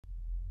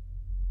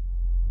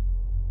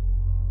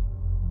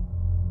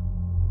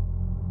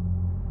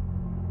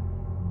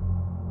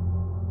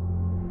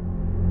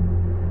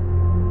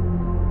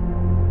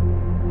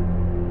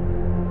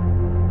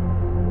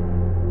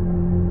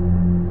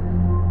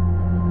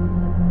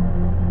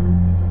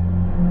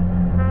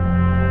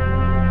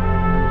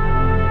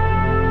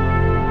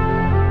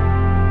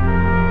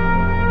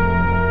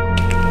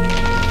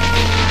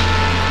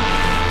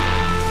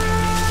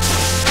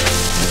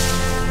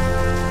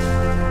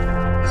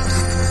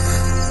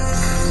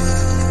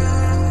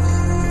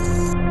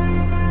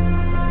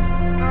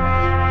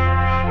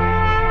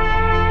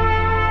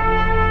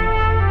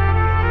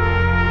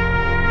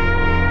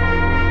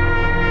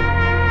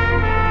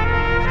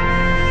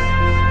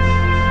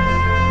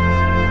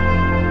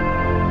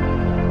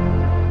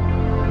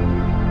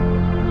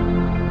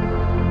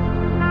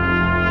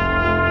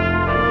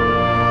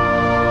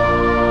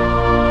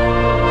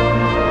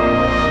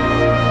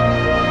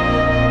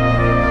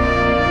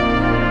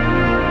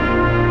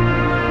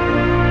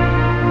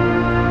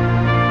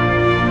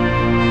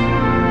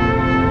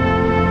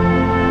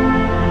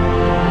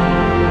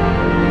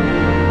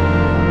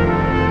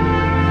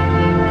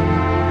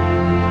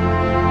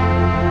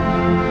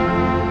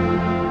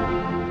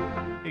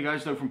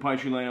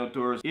Pinetree Line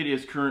Outdoors. It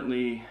is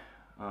currently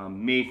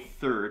May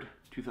 3rd,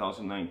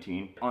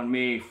 2019. On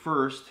May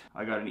 1st,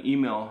 I got an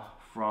email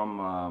from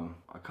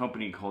a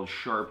company called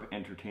Sharp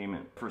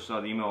Entertainment. First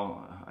saw the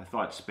email, I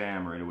thought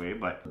spam right away,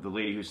 but the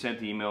lady who sent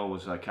the email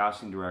was a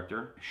casting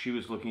director. She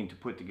was looking to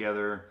put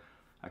together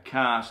a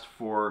cast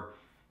for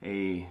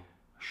a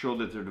show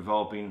that they're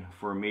developing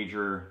for a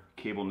major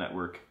cable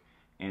network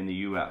in the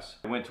US.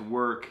 I went to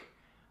work.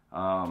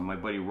 My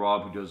buddy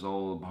Rob, who does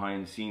all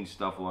behind the scenes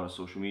stuff, a lot of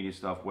social media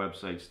stuff,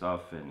 website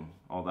stuff, and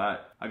all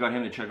that, I got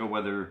him to check out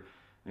whether,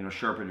 you know,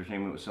 Sharp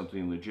Entertainment was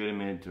something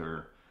legitimate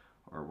or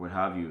what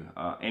have you.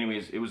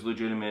 Anyways, it was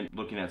legitimate.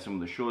 Looking at some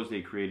of the shows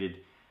they created,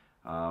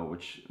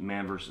 which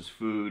Man vs.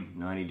 Food,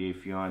 90 Day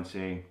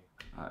Fiance,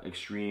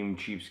 Extreme,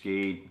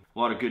 Cheapskate, a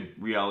lot of good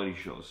reality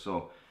shows.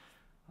 So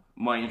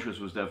my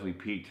interest was definitely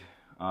piqued.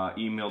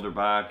 Emailed her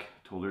back,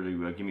 told her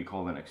to give me a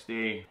call the next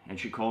day, and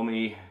she called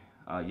me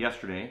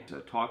yesterday to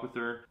talk with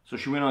her. So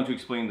she went on to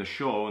explain the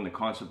show and the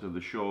concept of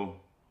the show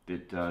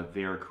that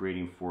they are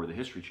creating for the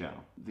History Channel.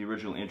 The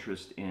original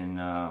interest in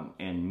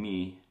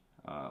me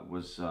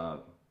was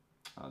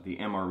the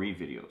MRE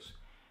videos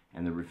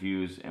and the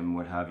reviews and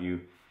what have you,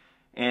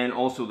 and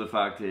also the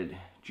fact that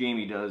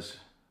Jamie does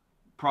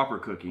proper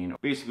cooking.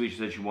 Basically, she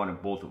said she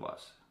wanted both of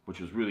us, which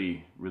was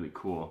really, really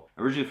cool.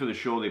 Originally for the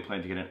show, they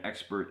planned to get an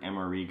expert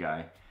MRE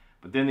guy,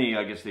 but then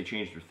I guess they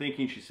changed their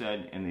thinking, she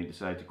said, and they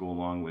decided to go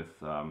along with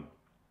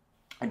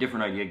a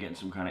different idea, getting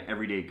some kind of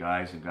everyday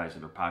guys and guys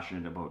that are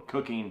passionate about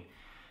cooking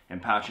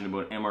and passionate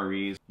about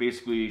MREs.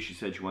 Basically, she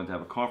said she wanted to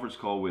have a conference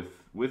call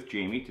with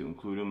Jamie to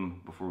include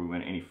him before we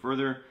went any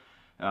further.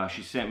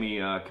 She sent me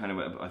kind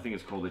of I think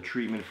it's called a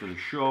treatment for the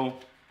show,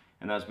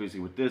 and that's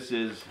basically what this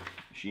is.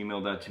 She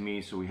emailed that to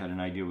me, so we had an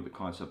idea what the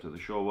concept of the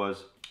show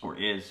was, or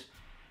is.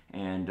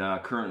 And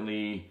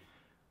currently,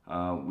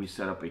 we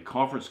set up a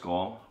conference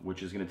call,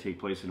 which is going to take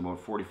place in about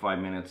 45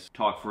 minutes,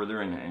 talk further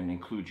and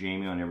include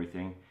Jamie on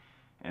everything.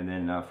 And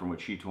then from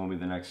what she told me,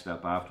 the next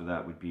step after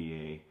that would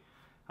be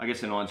I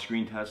guess an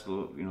on-screen test,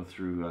 you know,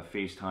 through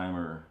FaceTime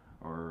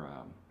or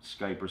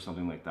Skype or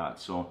something like that.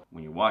 So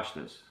when you watch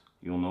this,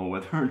 you'll know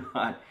whether or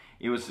not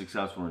it was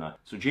successful or not.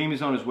 So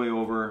Jamie's on his way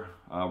over.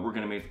 We're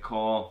gonna make the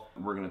call.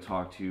 We're gonna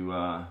talk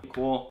to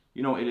Nicole.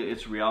 You know,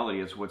 it's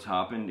reality. It's what's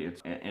happened.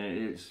 And it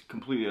is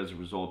completely as a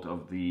result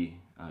of the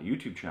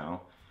YouTube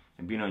channel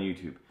and being on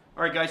YouTube.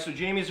 All right, guys. So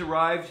Jamie's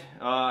arrived.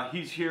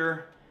 He's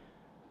here.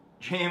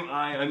 James,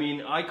 I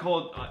mean, I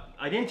called.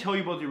 I didn't tell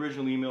you about the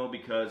original email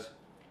because,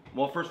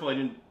 well, first of all, I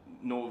didn't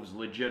know it was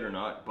legit or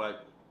not.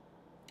 But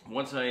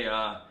once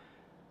I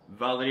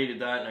validated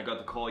that and I got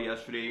the call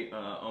yesterday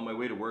on my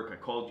way to work, I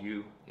called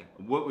you. Yeah.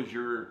 What was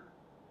your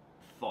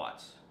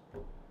thoughts?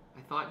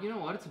 I thought, you know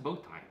what, it's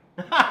about time.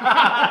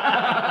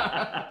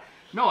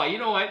 No, you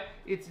know what,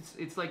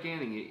 it's like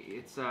anything.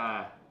 It's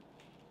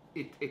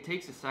it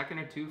takes a second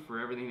or two for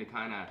everything to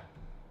kind of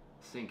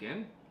sink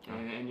in,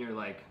 and you're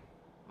like,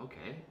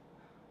 okay.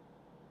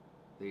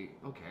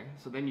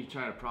 So then you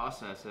try to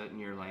process it, and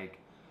you're like,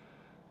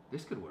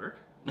 this could work.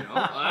 You know,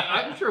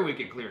 I'm sure we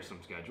could clear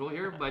some schedule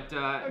here, but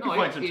no,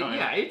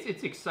 yeah,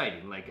 it's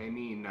exciting. Like, I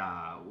mean,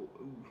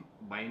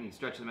 by any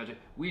stretch of the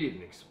imagination, we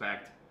didn't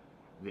expect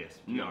this.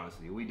 To be honest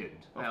with you, we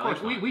didn't. Of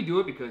course not. We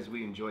do it because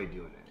we enjoy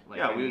doing it. Like,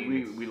 yeah, I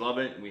mean, we love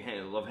it. We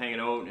love hanging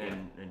out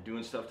and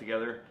doing stuff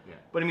together. Yeah.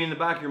 But I mean, in the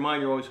back of your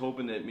mind, you're always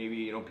hoping that maybe,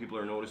 you know, people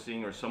are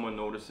noticing or someone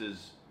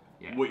notices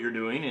what you're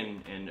doing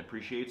and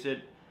appreciates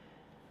it.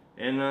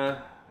 And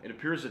it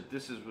appears that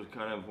this was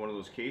kind of one of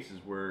those cases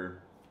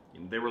where, you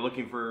know, they were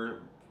looking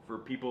for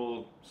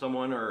people,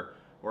 someone or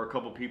a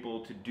couple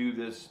people to do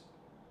this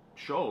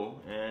show,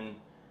 and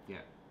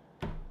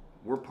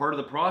we're part of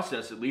the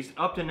process, at least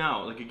up to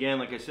now. Like, again,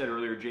 like I said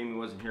earlier, Jamie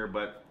wasn't here,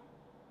 but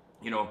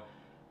you know,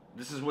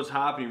 this is what's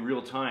happening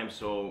real time.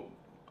 So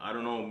I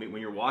don't know, when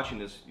you're watching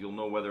this, you'll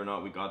know whether or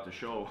not we got the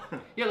show.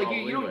 Yeah, like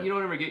you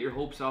don't ever get your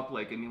hopes up.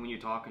 Like, I mean, when you're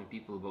talking to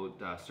people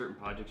about certain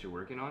projects you're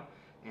working on,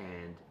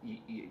 and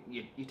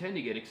you tend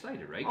to get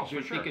excited, right? Because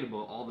you're thinking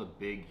about all the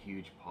big,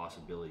 huge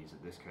possibilities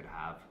that this could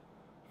have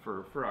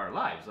for our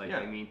lives. Like,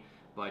 I mean,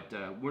 but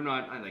we're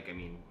not, I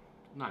mean,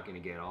 not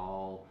going to get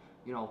all,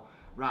 you know,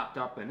 wrapped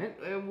up in it,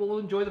 and we'll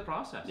enjoy the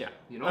process. Yeah.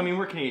 You know? I mean,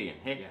 we're Canadian.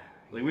 Hey? Yeah.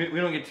 Like, we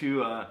don't get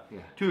too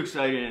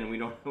excited, and we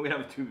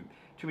have too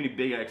many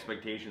big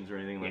expectations or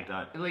anything like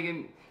that. And, like,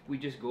 we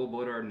just go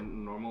about our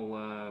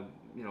normal,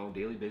 you know,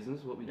 daily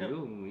business, what we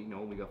do,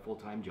 and we got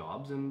full-time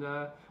jobs, and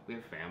we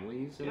have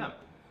families, and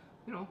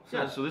you know.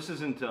 So this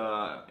isn't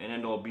an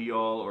end-all,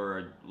 be-all, or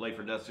a life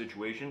or death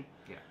situation.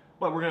 Yeah.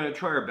 But we're gonna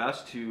try our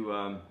best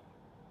to,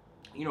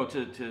 you know,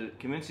 to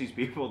convince these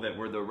people that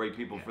we're the right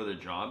people for the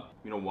job.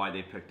 You know, why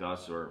they picked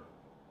us, or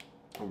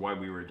why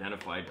we were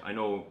identified. I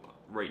know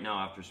right now,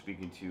 after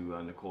speaking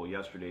to Nicole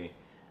yesterday,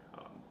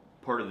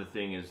 part of the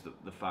thing is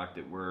the fact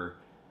that we're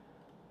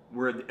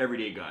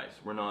everyday guys.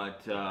 We're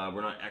not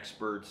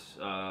experts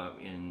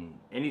in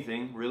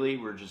anything really.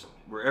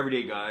 We're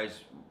everyday guys.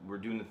 We're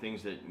doing the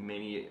things that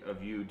many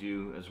of you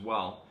do as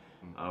well.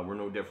 We're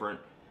no different.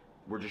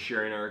 We're just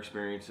sharing our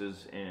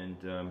experiences,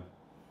 and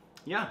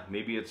yeah,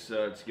 maybe it's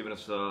given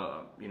us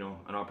you know,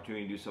 an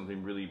opportunity to do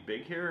something really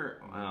big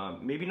here.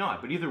 Maybe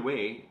not, but either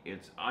way,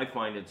 I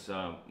find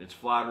it's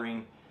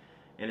flattering,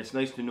 and it's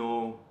nice to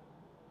know,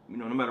 you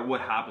know, no matter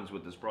what happens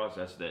with this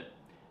process, that,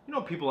 you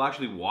know, people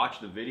actually watch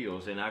the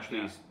videos and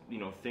actually you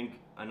know, think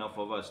enough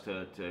of us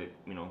to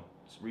you know,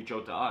 reach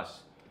out to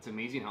us. It's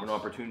amazing how an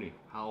opportunity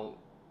how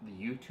the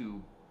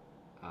YouTube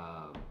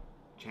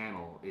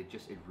channel, it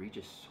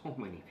reaches so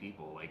many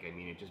people. Like, I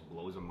mean, it just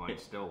blows my mind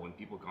still when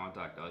people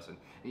contact us, and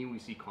even we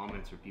see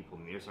comments from people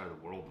on the other side of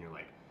the world, and you're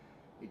like,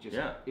 it just,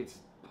 it's...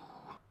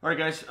 All right,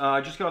 guys,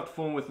 I just got off the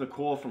phone with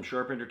Nicole from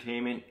Sharp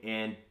Entertainment,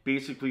 and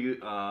basically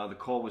the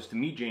call was to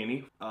meet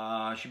Jamie.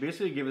 She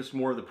basically gave us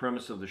more of the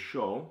premise of the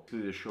show.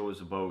 The show is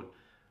about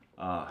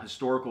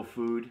historical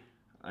food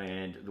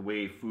and the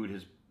way food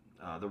has,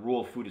 the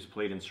role food is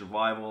played in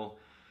survival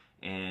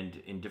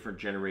and in different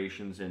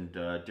generations and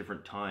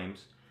different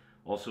times.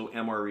 Also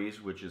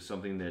MREs, which is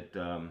something that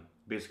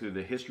basically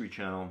the History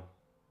Channel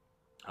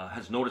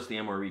has noticed the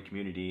MRE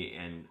community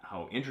and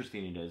how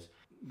interesting it is.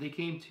 They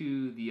came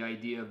to the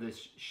idea of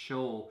this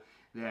show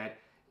that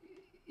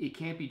it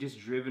can't be just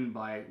driven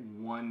by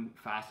one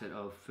facet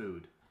of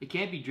food. It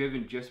can't be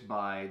driven just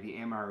by the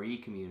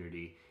MRE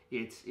community.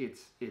 It's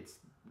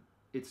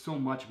so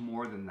much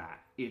more than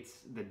that. It's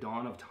the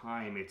dawn of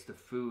time. It's the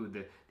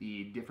food,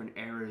 the different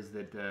eras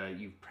that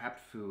you've prepped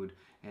food,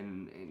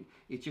 and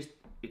it's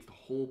the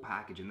whole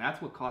package. And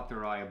that's what caught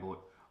their eye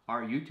about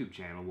our YouTube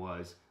channel,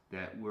 was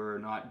that we're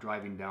not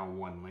driving down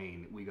one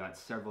lane. We got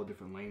several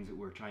different lanes that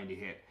we're trying to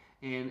hit,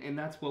 and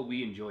that's what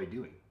we enjoy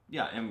doing.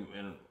 Yeah, and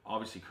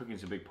obviously cooking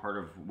is a big part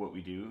of what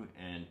we do.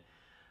 And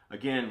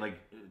again, like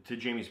to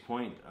Jamie's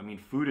point, I mean,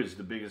 food is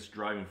the biggest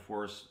driving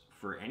force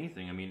for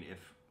anything. I mean, if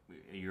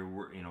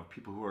you're, you know,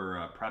 people who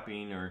are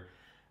prepping or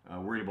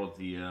worried about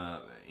the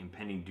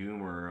impending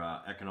doom or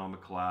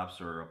economic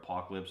collapse or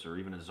apocalypse or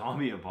even a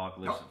zombie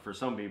apocalypse for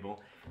some people,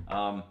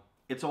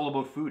 it's all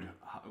about food.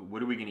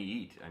 What are we going to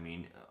eat? I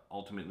mean,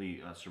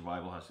 ultimately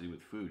survival has to do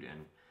with food,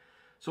 and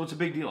so it's a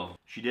big deal.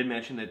 She did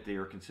mention that they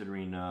are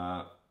considering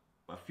a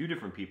few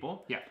different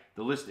people. Yeah.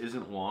 The list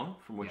isn't long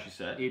from what she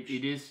said.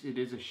 It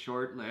is a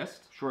short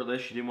list. Short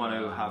list. She didn't want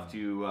to have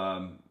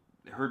to,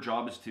 her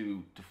job is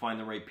to find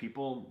the right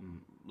people,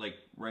 like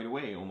right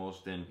away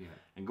almost, and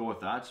go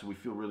with that. So we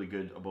feel really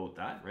good about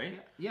that, right?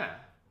 Yeah.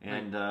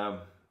 And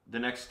the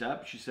next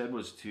step, she said,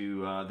 was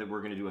to that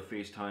we're going to do a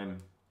FaceTime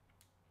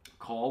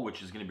call,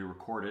 which is going to be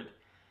recorded,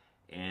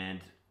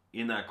 and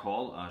in that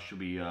call she'll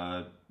be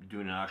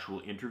doing an actual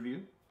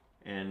interview,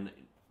 and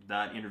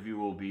that interview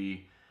will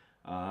be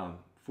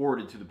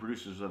forwarded to the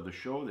producers of the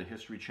show, the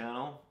History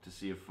Channel, to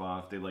see if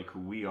they like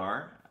who we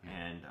are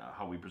and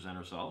how we present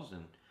ourselves,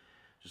 and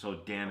just how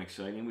damn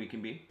exciting we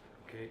can be.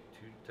 Okay,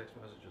 2 text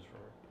messages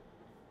from her.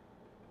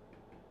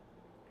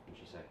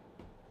 What'd she say?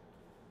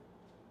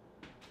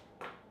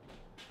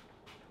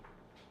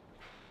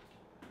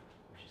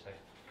 What'd she say?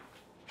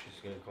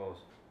 She's gonna call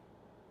us.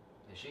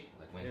 Is she?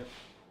 Like when? Yeah.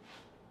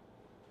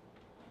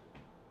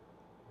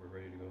 We're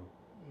ready to go.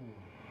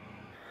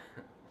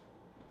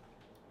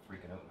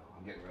 Freaking out now.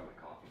 I'm getting rid of my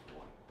coffee for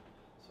one,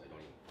 so I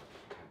don't even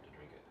have to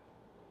drink it.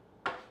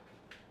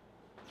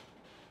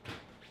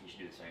 You should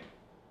do the same.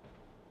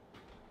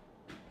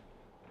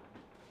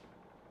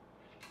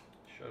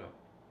 Shut up.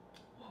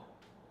 Whoa.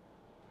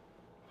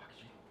 Fuck,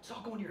 it's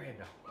all going to your head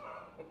now.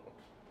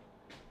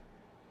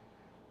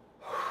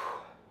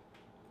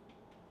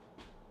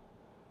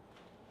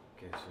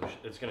 Okay, so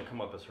it's going to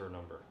come up as her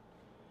number,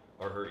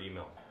 or her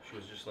email. She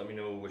was just let me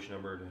know which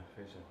number to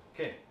face in.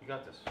 Okay, you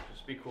got this.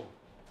 Just be cool.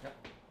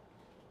 Yep.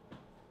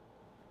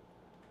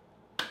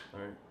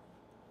 Alright.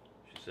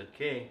 She said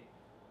K.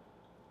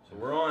 So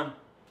we're on. Is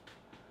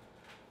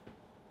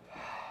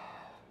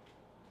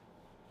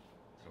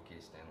it okay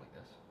to stand like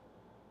this?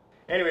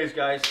 Anyways,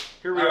 guys,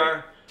 here we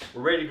are.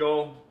 We're ready to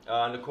go.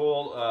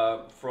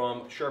 Nicole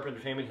from Sharp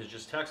Entertainment has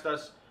just texted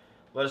us.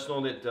 Let us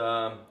know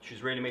that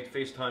she's ready to make the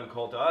FaceTime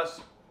call to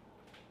us.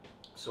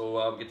 So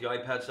we'll get the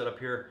iPad set up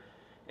here.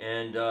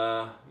 And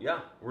yeah,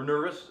 we're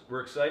nervous.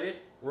 We're excited.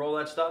 We're all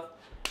that stuff.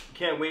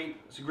 Can't wait.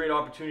 It's a great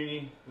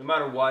opportunity, no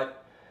matter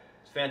what.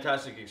 It's a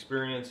fantastic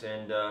experience,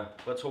 and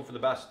let's hope for the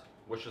best.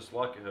 Wish us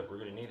luck. We're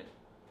going to need it.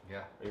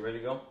 Yeah. Are you ready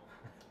to go?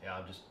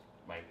 Yeah,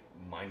 my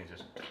mind is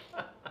just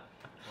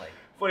like...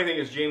 Funny thing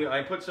is, Jamie,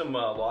 I put some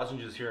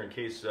lozenges here in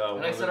case...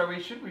 and I said,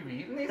 should we be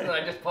eating these? And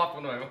I just popped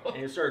one in my mouth. And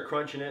you started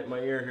crunching it in my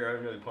ear here. I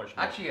haven't really punched it.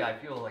 Actually, I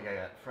feel like I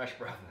got fresh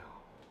breath now.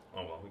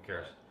 Oh, well, who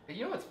cares? Hey,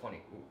 you know what's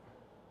funny? Ooh.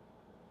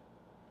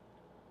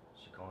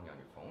 Is she calling you on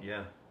your phone?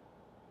 Yeah.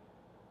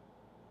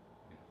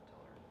 You have to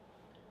tell her.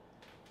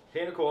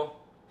 Hey, Nicole.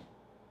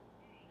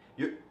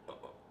 You...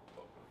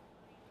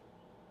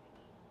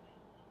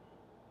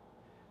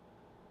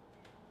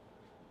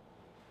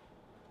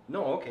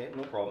 No, okay,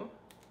 no problem.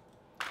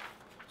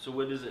 So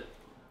what is it?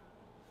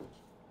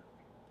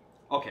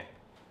 Okay,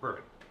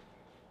 perfect.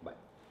 Bye.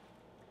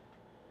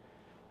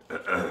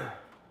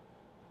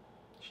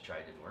 She tried,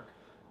 it didn't work.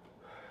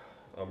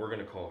 We're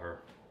gonna call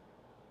her.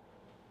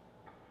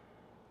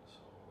 So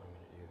what I'm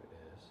gonna do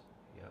is,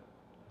 yep,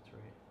 that's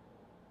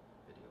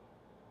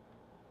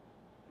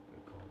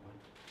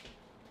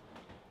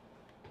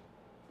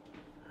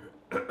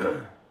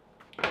Hello.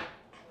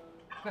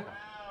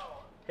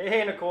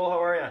 Hey, Nicole,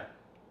 how are you?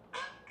 I'm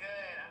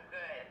good. I'm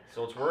good.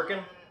 So it's working?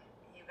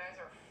 You guys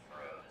are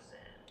frozen.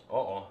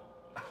 Uh-oh.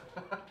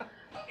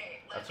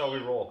 Okay. That's how we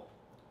roll.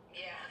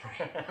 Yeah.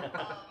 Right. I'm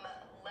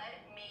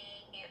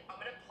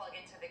gonna plug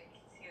into the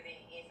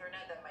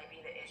Ethernet. That might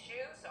be the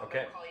issue. So I'm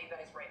gonna call you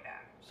guys right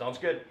back. Sounds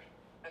good.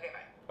 Okay.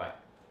 Bye. Bye.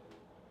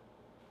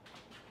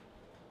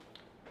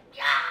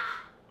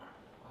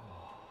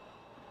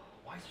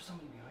 Why is there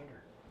somebody behind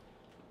her?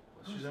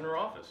 She's in her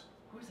office.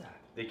 Who's that?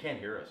 They can't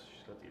hear us.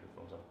 She's got the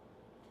earphones on.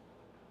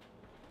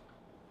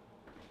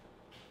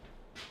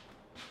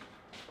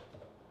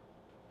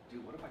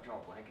 Dude, what if I draw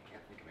a blank? I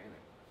can't think of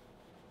anything.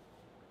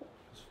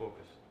 Let's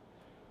focus.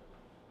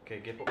 Okay,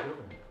 get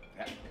moving.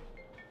 Yeah.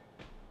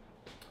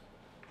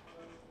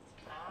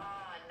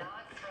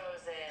 Not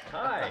frozen.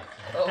 Hi.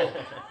 Oh.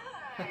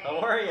 Hi. How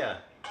are you? I'm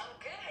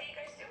good. How you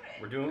guys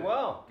doing? We're doing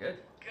well. Good.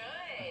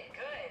 Good.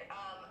 Good.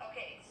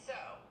 Okay. So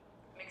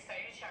I'm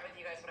excited to chat with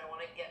you guys, but I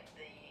want to get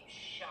the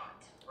shot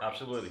right.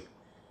 Absolutely.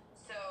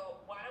 So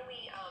why don't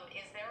we?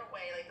 Is there a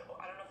way? Like,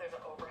 I don't know if there's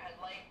an overhead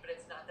light, but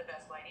it's not the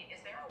best lighting.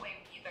 Is there a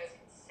way you guys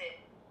can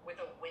sit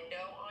with a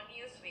window on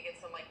you so we get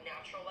some like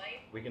natural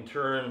light? We can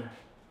turn.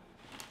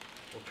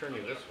 We'll turn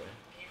you this way.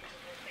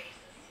 Beautiful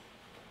faces.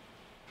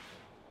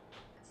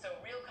 So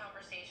real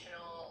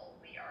conversational.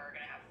 We are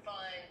gonna have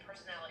fun.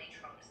 Personality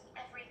trumps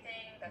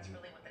everything. That's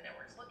really what the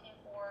network's looking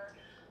for.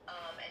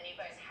 And you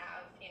guys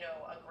have,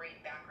 a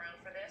great background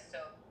for this,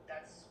 so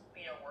that's,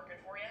 working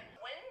for you.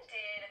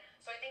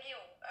 So I think you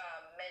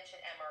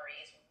mentioned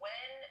MREs.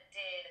 When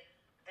did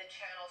the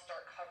channel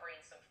start covering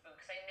some food?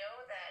 Because I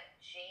know that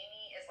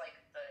Jamie is like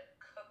the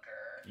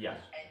cooker. Yes.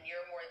 And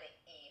you're more the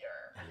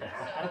eater.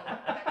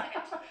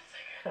 So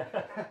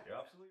You're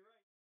absolutely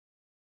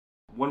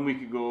right. 1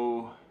 week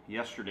ago,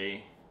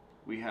 yesterday,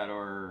 we had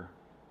our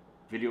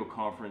video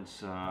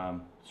conference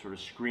sort of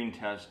screen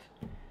test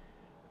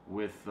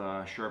with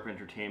Sharp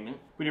Entertainment.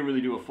 We didn't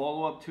really do a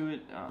follow-up to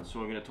it, so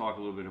I'm going to talk a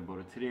little bit about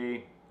it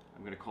today.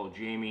 I'm going to call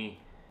Jamie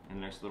in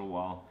the next little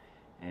while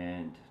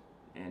and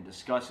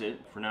discuss it.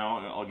 For now,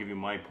 I'll give you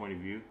my point of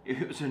view.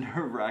 It was a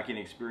nerve-wracking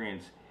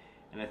experience,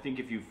 and I think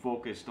if you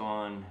focused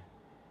on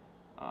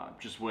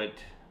just what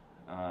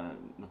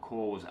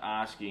Nicole was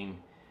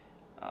asking,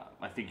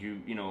 I think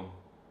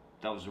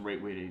that was the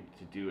right way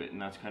to do it,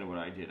 and that's kind of what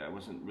I did. I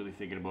wasn't really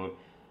thinking about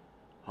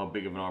how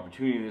big of an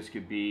opportunity this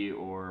could be,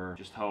 or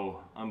just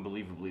how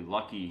unbelievably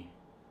lucky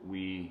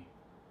we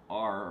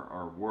are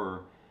or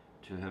were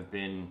to have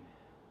been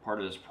part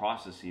of this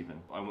process even.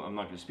 I'm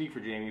not going to speak for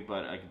Jamie,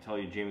 but I can tell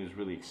you Jamie was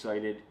really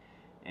excited,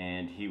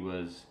 and he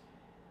was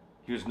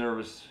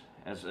nervous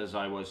as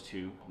I was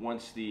too.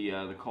 Once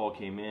the call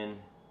came in,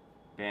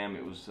 bam,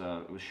 it was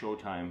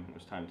showtime. It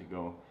was time to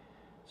go.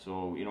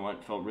 So you know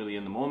what, felt really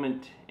in the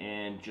moment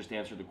and just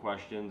answered the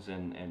questions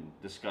and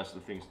discussed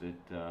the things that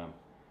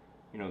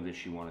that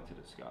she wanted to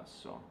discuss.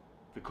 So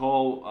the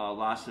call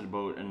lasted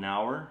about an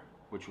hour,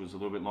 which was a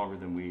little bit longer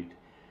than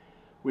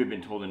we'd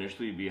been told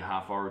initially. It'd be a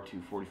half hour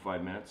to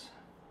 45 minutes.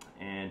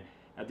 And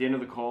at the end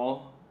of the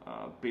call,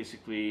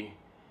 basically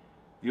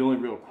the only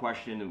real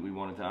question that we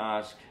wanted to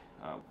ask,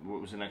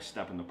 what was the next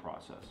step in the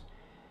process?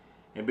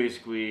 And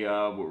basically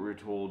what we were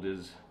told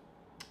is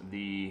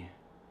the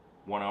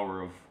 1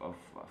 hour of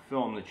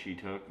film that she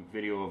took,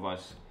 video of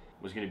us,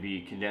 was going to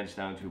be condensed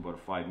down to about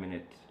a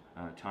 5-minute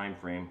time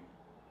frame,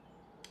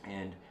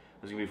 and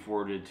it was going to be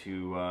forwarded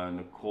to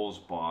Nicole's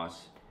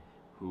boss,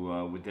 who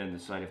would then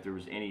decide if there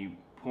was any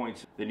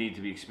points that need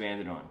to be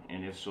expanded on,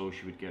 and if so,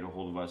 she would get a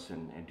hold of us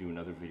and do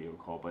another video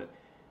call. But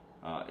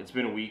it's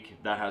been a week,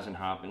 that hasn't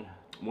happened.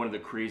 One of the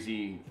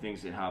crazy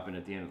things that happened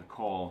at the end of the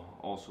call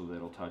also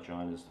that I'll touch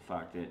on is the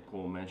fact that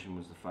Nicole mentioned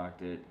was the fact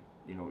that,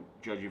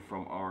 judging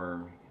from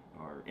our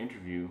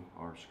interview,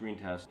 our screen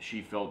test,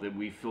 she felt that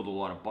we filled a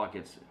lot of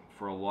buckets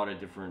for a lot of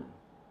different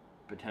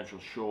potential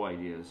show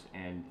ideas,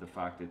 and the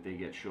fact that they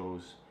get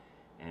shows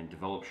and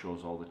develop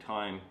shows all the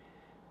time,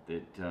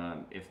 that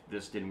if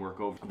this didn't work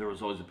out, there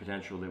was always the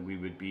potential that we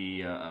would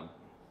be a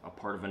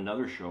part of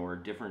another show or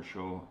a different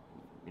show,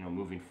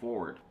 moving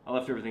forward. I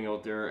left everything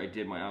out there. I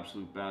did my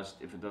absolute best.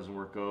 If it doesn't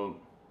work out,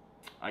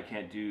 I'm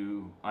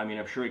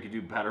sure I could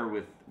do better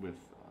with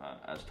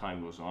as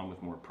time goes on,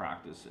 with more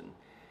practice, and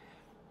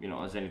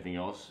as anything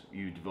else,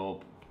 you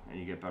develop and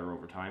you get better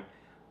over time.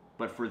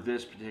 But for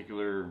this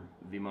particular,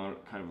 the amount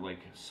of kind of like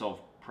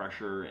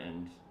self-pressure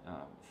and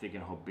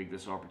thinking how big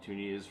this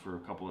opportunity is for a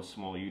couple of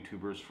small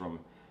YouTubers from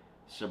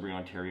Sudbury,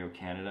 Ontario,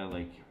 Canada,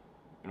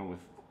 with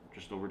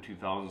just over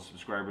 2,000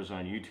 subscribers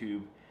on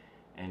YouTube,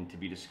 and to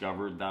be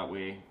discovered that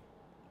way,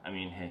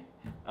 hey,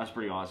 that's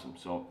pretty awesome.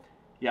 So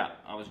yeah,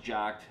 I was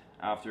jacked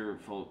after,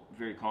 felt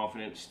very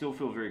confident, still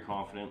feel very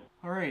confident.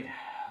 All right,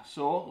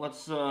 so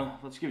let's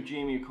give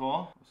Jamie a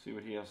call. Let's see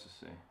what he has to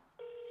say.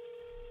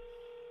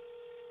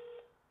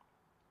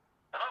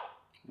 Hello.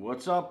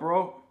 What's up,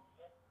 bro?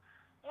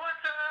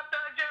 What's up,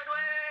 Doug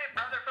Jadway,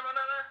 brother from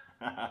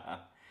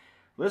another?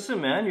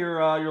 Listen, man,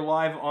 you're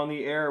live on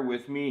the air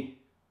with me.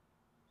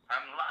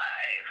 I'm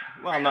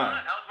live. Well, I'm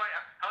not.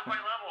 How's my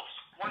levels?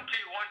 1, 2,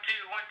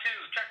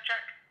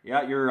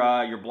 Yeah,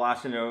 you're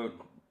blasting out.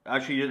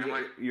 Actually,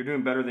 you're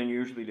doing better than you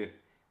usually do.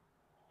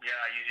 Yeah,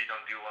 I usually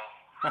don't do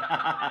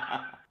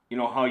well. You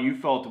know, how you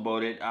felt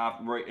about it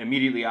right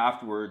immediately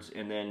afterwards,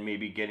 and then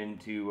maybe get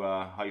into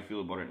how you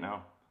feel about it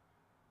now.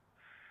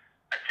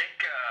 I think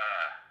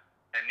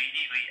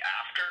immediately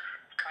after,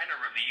 kind of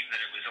relieved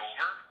that it was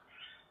over,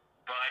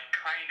 but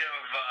kind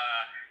of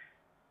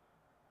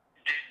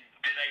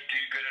did I do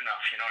good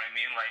enough? You know what I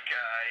mean? Like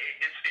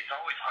it's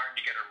always hard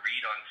to get a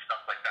read on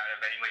stuff like that.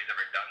 If anybody's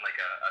ever done like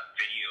a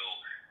video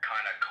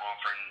kind of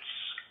conference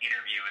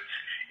interview,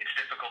 it's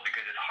difficult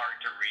because it's hard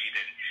to read,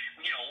 and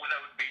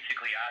without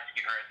basically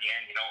asking her at the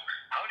end,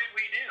 how did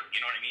we do? You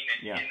know what I mean?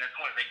 And that's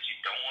one of the things you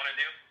don't want to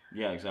do.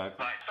 Yeah, exactly.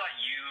 But I thought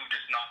you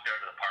just knocked it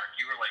out of the park.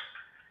 You were like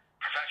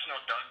professional.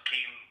 Doug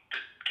came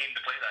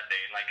to play that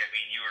day,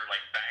 and you were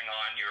like bang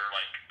on. You were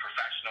like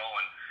professional,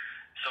 and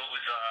so it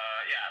was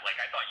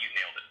I thought you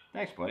nailed it.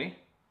 Thanks, buddy.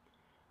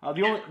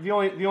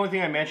 The only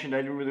thing I mentioned,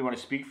 I didn't really want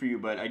to speak for you,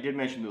 but I did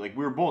mention that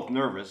we were both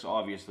nervous,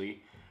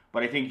 obviously.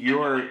 But I think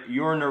your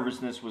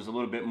nervousness was a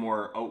little bit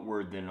more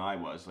outward than I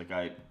was. You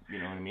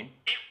know what I mean?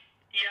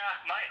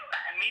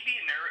 Me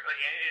being nervous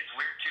is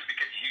weird too,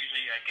 because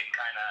usually I can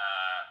kind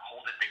of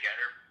hold it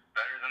together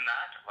better than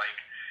that.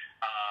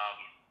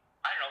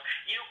 I don't know.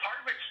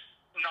 Part of it's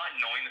not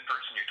knowing the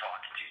person you're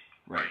talking to,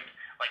 right?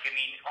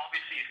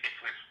 Obviously,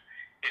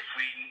 if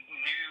we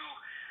knew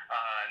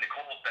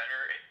Nicole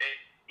better,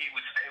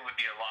 it would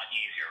be a lot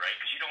easier, right?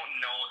 Because you don't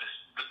know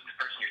the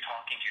person you're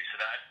talking to, so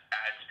that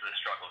adds to the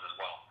struggles as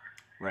well.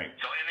 Right.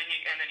 So and then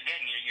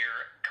again,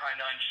 you're kind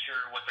of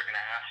unsure what they're going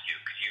to ask you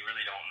because you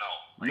really don't know.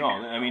 No,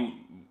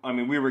 I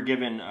mean, we were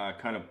given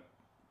kind of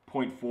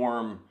point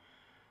form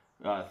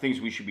things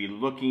we should be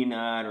looking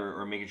at,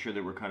 or making sure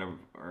that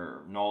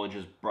our knowledge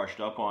is brushed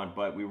up on,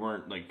 but we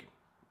weren't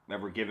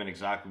ever given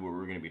exactly what we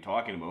were going to be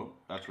talking about.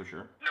 That's for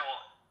sure. No,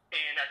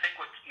 and I think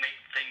what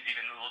makes things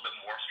even a little bit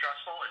more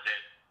stressful is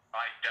that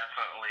I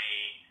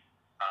definitely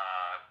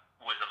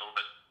was a little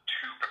bit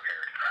too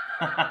prepared.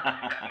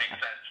 If that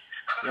makes sense.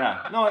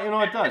 Yeah, no,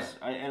 it does.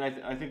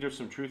 I think there's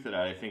some truth to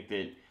that.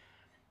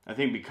 I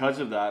think because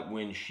of that,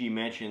 when she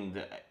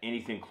mentioned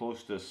anything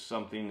close to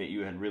something that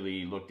you had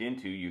really looked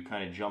into, you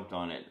kind of jumped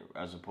on it,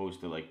 as opposed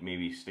to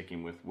maybe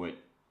sticking with what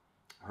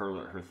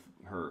her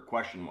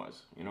question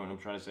was. You know what I'm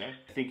trying to say?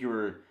 I think you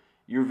were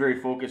very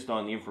focused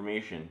on the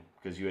information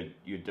because you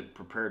had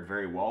prepared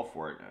very well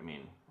for it. I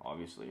mean,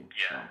 obviously.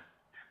 Yeah, so.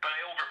 But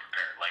I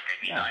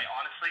over-prepared. I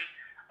honestly,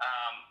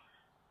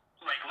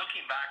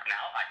 looking back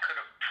now, I could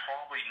have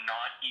probably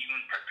not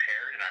even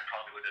prepared, and I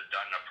probably would have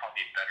done a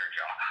better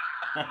job.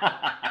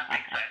 That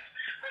makes sense.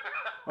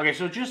 Okay,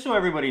 so just so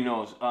everybody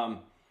knows,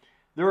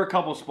 there were a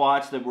couple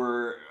spots that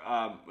were,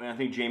 I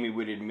think Jamie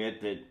would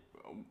admit that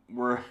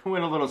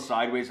went a little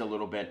sideways a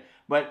little bit,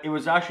 but it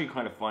was actually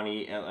kind of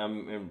funny.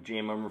 And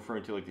Jamie, I'm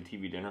referring to the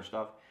TV dinner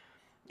stuff.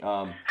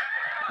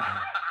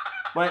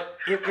 But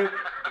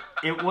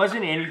it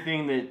wasn't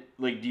anything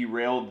that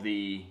derailed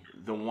the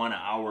 1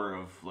 hour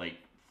of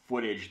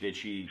footage that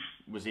she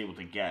was able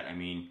to get. I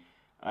mean,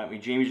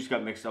 Jamie just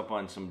got mixed up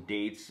on some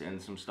dates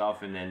and some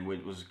stuff, and then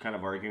was kind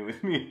of arguing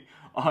with me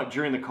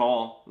during the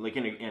call,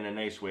 in a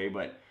nice way,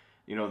 but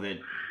that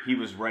he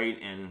was right,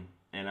 and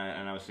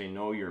I was saying,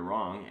 no, you're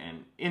wrong,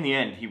 and in the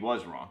end he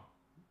was wrong,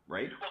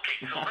 right? Okay,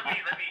 so let me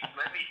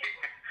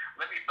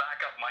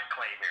back up my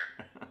claim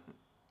here.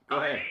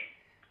 Go ahead.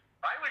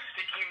 I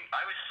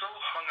was so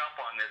hung up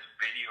on this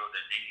video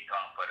that Dee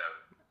Top put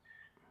out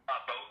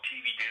about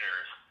TV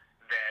dinners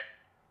that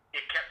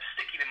it kept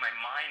sticking in my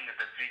mind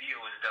that the video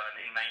was done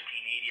in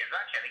 1980.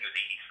 Actually, I think it was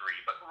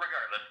 83, but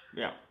regardless.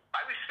 Yeah.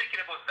 I was thinking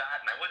about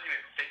that, and I wasn't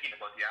even thinking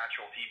about the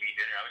actual TV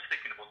dinner. I was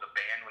thinking about the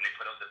band when they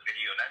put out the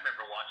video, and I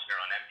remember watching it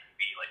on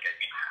MTV.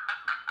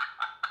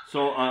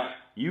 So,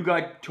 you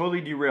got totally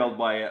derailed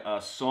by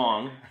a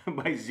song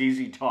by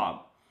ZZ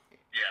Top.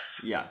 Yes.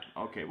 Yeah.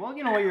 Okay. Well,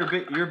 you know what?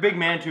 You're a big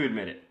man to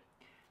admit it.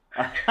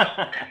 So that's.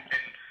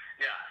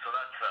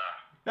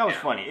 That was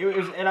funny. It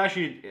was, and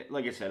actually,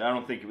 like I said, I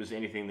don't think it was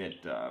anything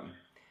that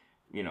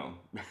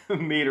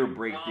made or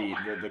break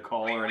the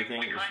call or anything.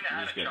 We kind of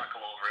had a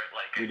chuckle over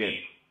it. We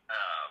did.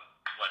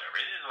 Whatever.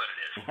 It is what it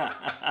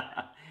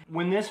is.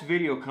 When this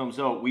video comes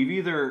out,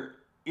 it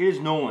is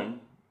known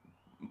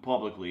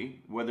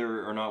publicly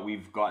whether or not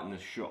we've gotten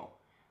this show.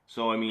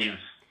 So I mean, yes.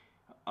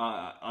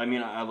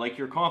 I like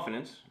your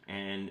confidence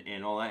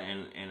and all that,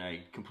 and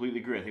I completely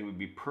agree. I think it would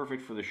be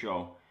perfect for the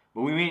show.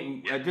 But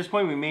at this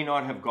point, we may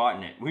not have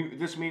gotten it. We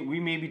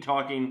may be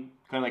talking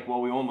kind of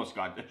we almost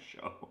got this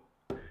show.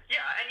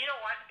 Yeah, and you know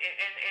what?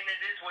 And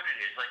it is what it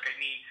is.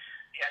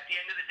 At the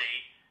end of the day,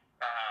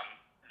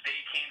 they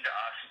came to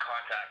us and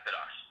contacted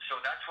us. So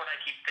that's what I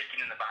keep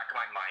thinking in the back of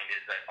my mind is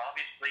that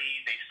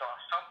obviously they saw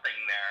something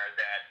there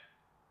that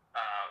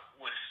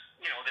was,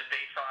 that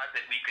they thought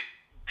that we could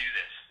do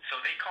this. So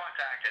they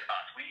contacted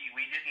us.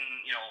 We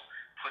didn't,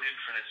 put in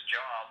for this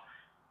job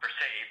per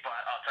se, but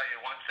I'll tell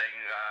you one thing,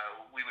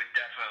 we would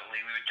jump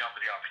at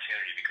the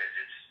opportunity because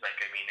it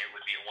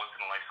would be a once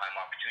in a lifetime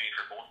opportunity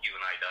for both you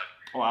and I, Doug.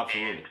 Oh,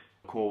 absolutely.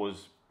 Cole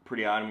was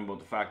pretty adamant about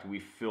the fact that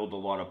we filled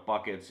a lot of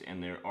buckets, and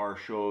there are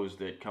shows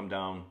that come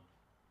down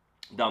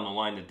the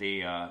line that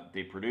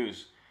they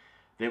produce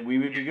that we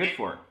would be good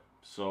for.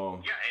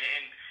 So yeah,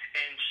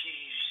 and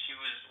she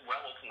was well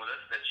open with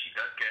us that she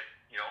does get,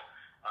 you know,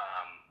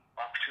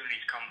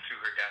 opportunities come through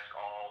her desk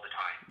all the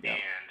time.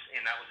 Yeah.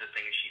 And that was the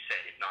thing she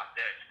said, if not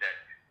this, that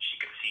she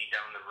could see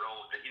down the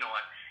road that, you know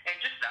what, and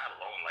just that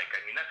alone, like,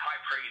 I mean, that's high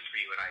praise for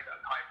you and I,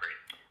 high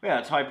praise. Yeah,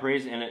 it's high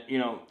praise, and it, you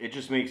know, it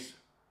just makes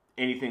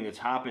anything that's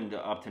happened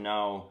up to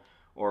now,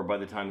 or by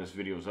the time this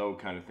video's out,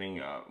 kind of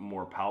thing,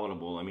 more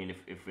palatable. I mean,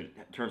 if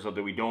it turns out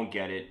that we don't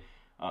get it,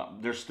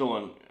 there's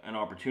still an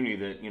opportunity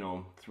that, you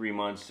know, 3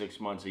 months, 6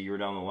 months, a year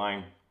down the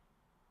line,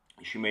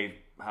 she may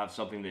have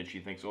something that she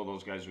thinks, oh,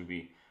 those guys would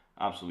be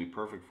absolutely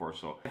perfect for.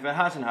 So if it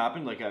hasn't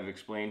happened, like I've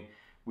explained,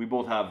 we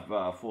both have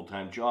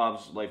full-time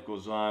jobs. Life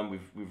goes on.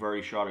 We've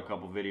already shot a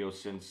couple videos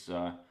since.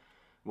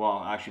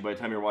 Well, actually, by the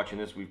time you're watching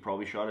this, we've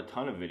probably shot a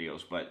ton of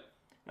videos. But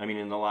I mean,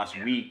 in the last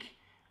week,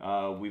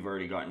 we've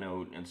already gotten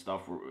out and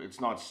stuff.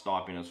 It's not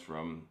stopping us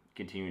from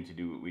continuing to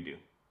do what we do.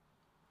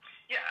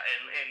 Yeah,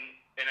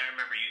 and I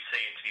remember you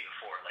saying to me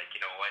before, like, you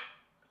know what?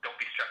 Don't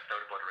be stressed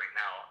out about it right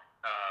now.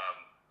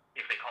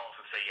 If they call us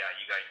and say, yeah,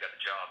 you guys got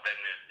the job, then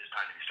it's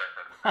time to be stressed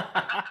out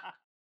about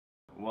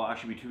it. Well,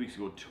 actually, 2 weeks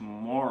ago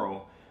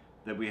tomorrow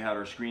that we had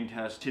our screen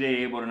test.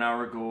 Today, about an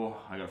hour ago,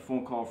 I got a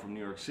phone call from New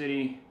York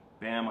City.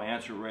 Bam, I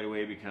answered right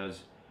away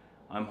because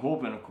I'm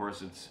hoping, of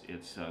course,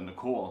 it's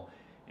Nicole,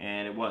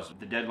 and it was.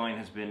 The deadline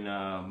has been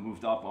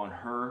moved up on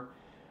her,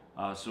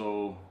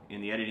 so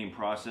in the editing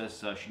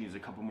process, she needs a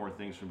couple more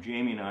things from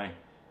Jamie and I.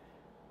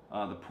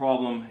 The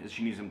problem is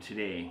she needs them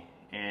today,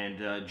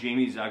 and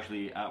Jamie's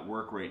actually at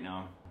work right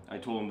now. I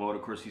told him about it.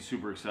 Of course, he's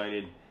super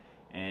excited,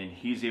 and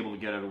he's able to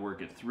get out of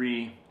work at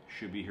 3,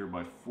 should be here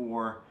by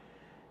 4,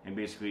 and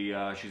basically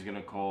she's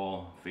gonna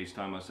call,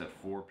 FaceTime us at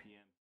 4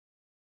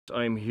 p.m.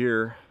 I'm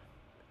here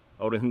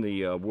out in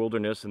the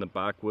wilderness in the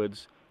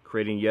backwoods,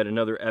 creating yet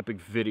another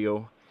epic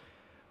video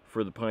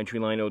for the Pinetree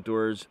Line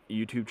Outdoors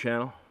YouTube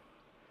channel.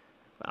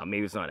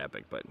 Maybe it's not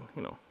epic, but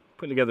you know,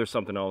 putting together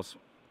something else.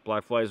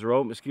 Black flies are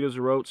out, mosquitoes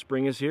are out,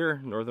 spring is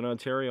here, Northern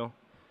Ontario.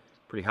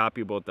 Pretty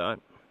happy about that.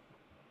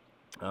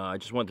 I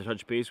just wanted to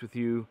touch base with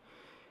you.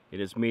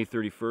 It is May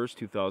 31st,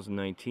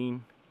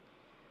 2019.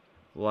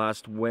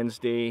 Last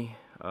Wednesday,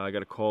 I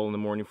got a call in the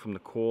morning from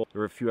Nicole. There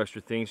were a few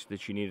extra things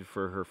that she needed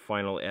for her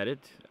final edit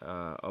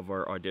of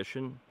our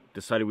audition.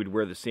 Decided we'd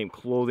wear the same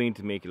clothing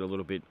to make it a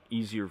little bit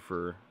easier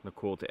for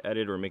Nicole to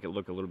edit, or make it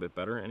look a little bit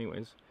better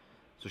anyways.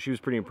 So she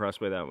was pretty impressed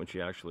by that when she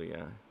actually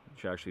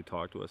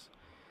talked to us.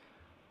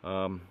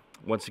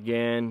 Once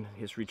again,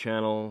 History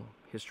Channel,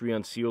 History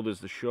Unsealed is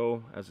the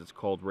show, as it's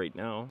called right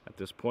now at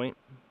this point.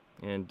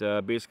 And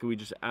basically we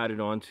just added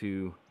on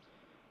to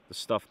the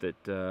stuff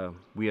that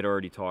we had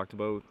already talked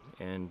about.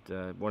 And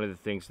one of the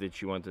things that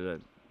she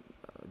wanted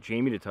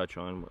Jamie to touch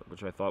on,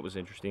 which I thought was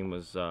interesting,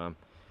 was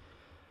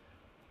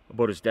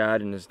about his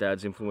dad and his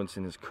dad's influence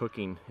in his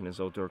cooking, in his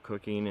outdoor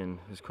cooking and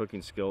his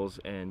cooking skills.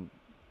 And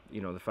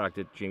you know, the fact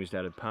that Jamie's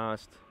dad had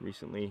passed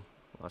recently,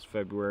 last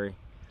February.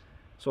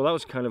 So that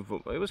was kind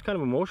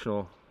of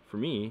emotional for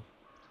me,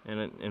 and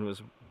it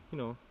was, you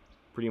know,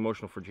 pretty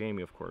emotional for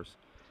Jamie, of course.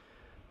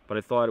 But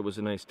I thought it was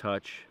a nice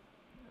touch.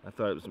 I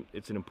thought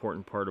it's an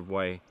important part of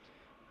why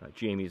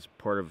Jamie's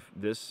part of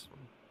this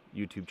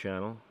YouTube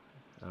channel.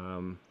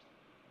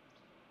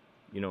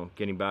 You know,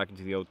 getting back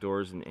into the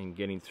outdoors and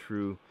getting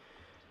through,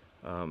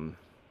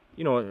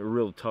 you know, a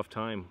real tough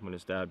time when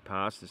his dad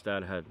passed. His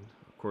dad had,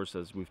 of course,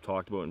 as we've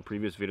talked about in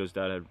previous videos,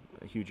 dad had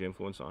a huge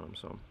influence on him.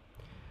 So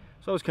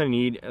that was kind of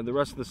neat. The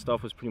rest of the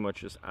stuff was pretty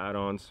much just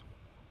add-ons,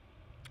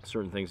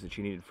 certain things that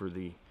she needed for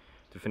to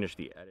finish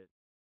the edit.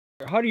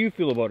 How do you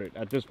feel about it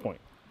at this point?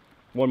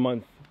 1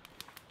 month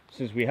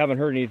since we haven't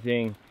heard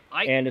anything,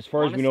 and as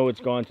far as we know, it's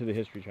gone to the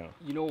History Channel.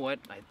 You know what?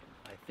 I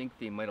think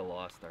they might have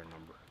lost our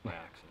number by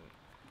accident,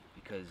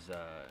 because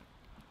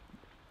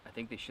I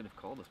think they should have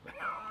called us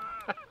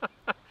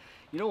back.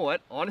 You know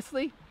what?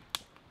 Honestly,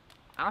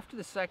 after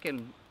the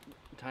second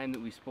time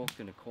that we spoke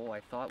to Nicole,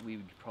 I thought we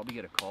would probably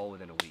get a call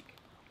within a week.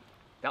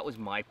 That was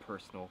my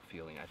personal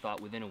feeling. I thought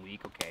within a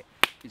week, okay,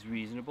 is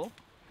reasonable.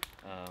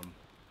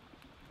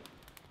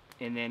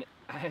 And then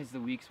as the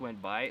weeks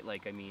went by,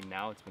 like, I mean,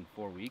 now it's been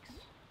 4 weeks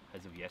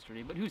as of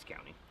yesterday, but who's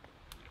counting?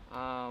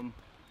 I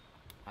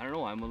don't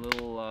know. I'm a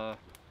little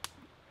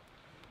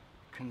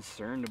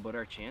concerned about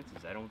our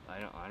chances.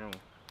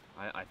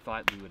 I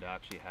thought we would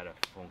actually had a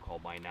phone call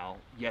by now,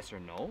 yes or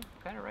no,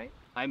 kind of, right?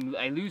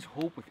 I lose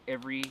hope with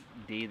every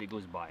day that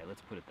goes by.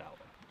 Let's put it that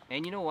way.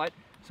 And you know what?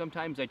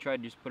 Sometimes I try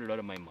to just put it out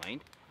of my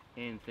mind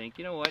and think,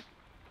 you know what?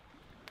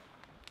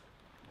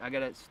 I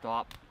gotta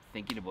stop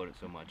thinking about it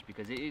so much,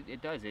 because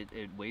it does.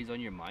 It weighs on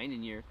your mind,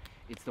 and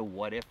it's the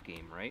what if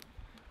game, right?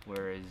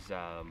 Whereas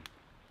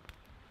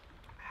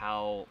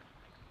how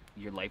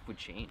your life would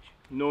change.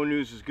 No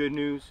news is good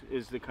news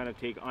is the kind of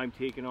take I'm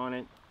taking on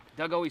it.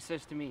 Doug always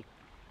says to me,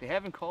 they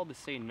haven't called to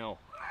say no.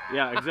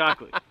 Yeah,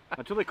 exactly.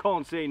 Until they call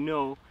and say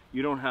no,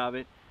 you don't have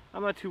it.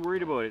 I'm not too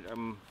worried about it.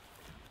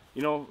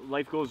 you know,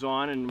 life goes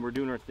on and we're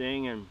doing our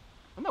thing, and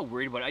I'm not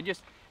worried about it.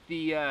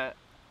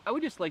 I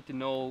would just like to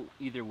know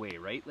either way,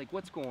 right? Like,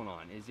 what's going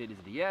on? Is it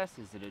a yes?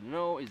 Is it a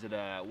no? Is it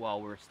a,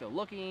 well, we're still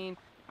looking?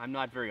 I'm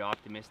not very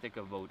optimistic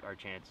about our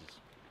chances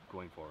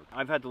going forward.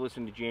 I've had to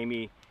listen to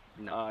Jamie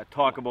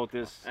talk about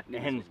this,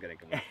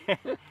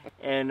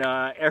 and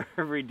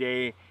every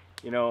day,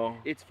 you know.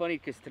 It's funny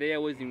because today I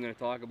wasn't even going to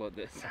talk about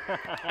this.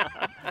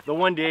 The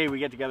one day we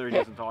get together, he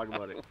doesn't talk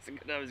about it.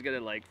 I was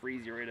gonna like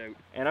freeze you right out.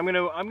 And I'm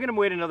gonna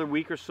wait another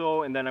week or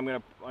so, and then I'm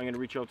gonna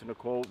reach out to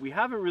Nicole. We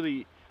haven't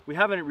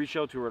reached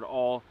out to her at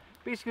all,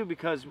 basically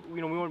because,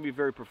 you know, we want to be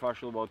very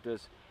professional about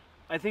this.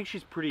 I think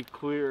she's pretty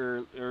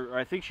clear, or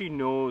I think she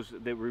knows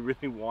that we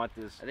really want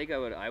this. I think I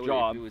would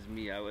job. If it was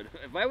me,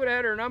 if I would have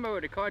had her number, I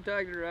would have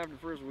contacted her after the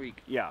first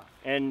week. Yeah,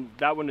 and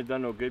that wouldn't have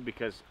done no good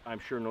because I'm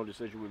sure no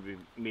decision would be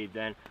made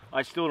then.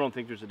 I still don't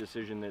think there's a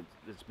decision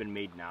that's been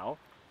made now.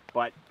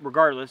 But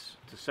regardless,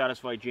 to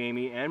satisfy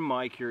Jamie and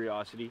my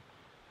curiosity,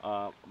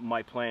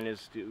 my plan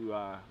is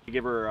to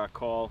give her a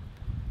call,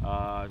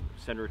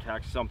 send her a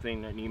text,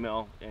 something, an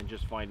email, and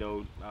just find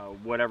out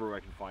whatever I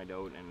can find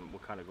out, and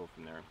we'll kind of go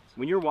from there.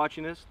 When you're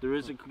watching this, there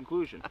is a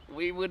conclusion.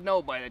 We would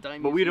know by the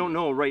time. But we don't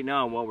know right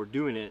now while we're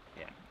doing it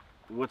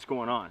what's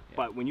going on. Yeah.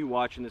 But when you're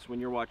watching this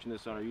on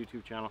our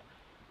YouTube channel,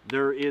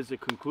 there is a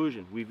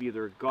conclusion. We've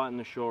either gotten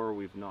the show or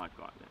we've not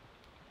gotten it.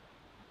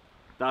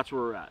 That's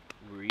where we're at.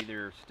 We're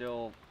either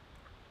still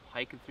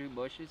hiking through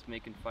bushes,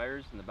 making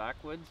fires in the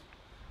backwoods,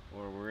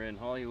 or we're in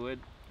Hollywood.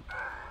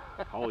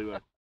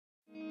 Hollywood.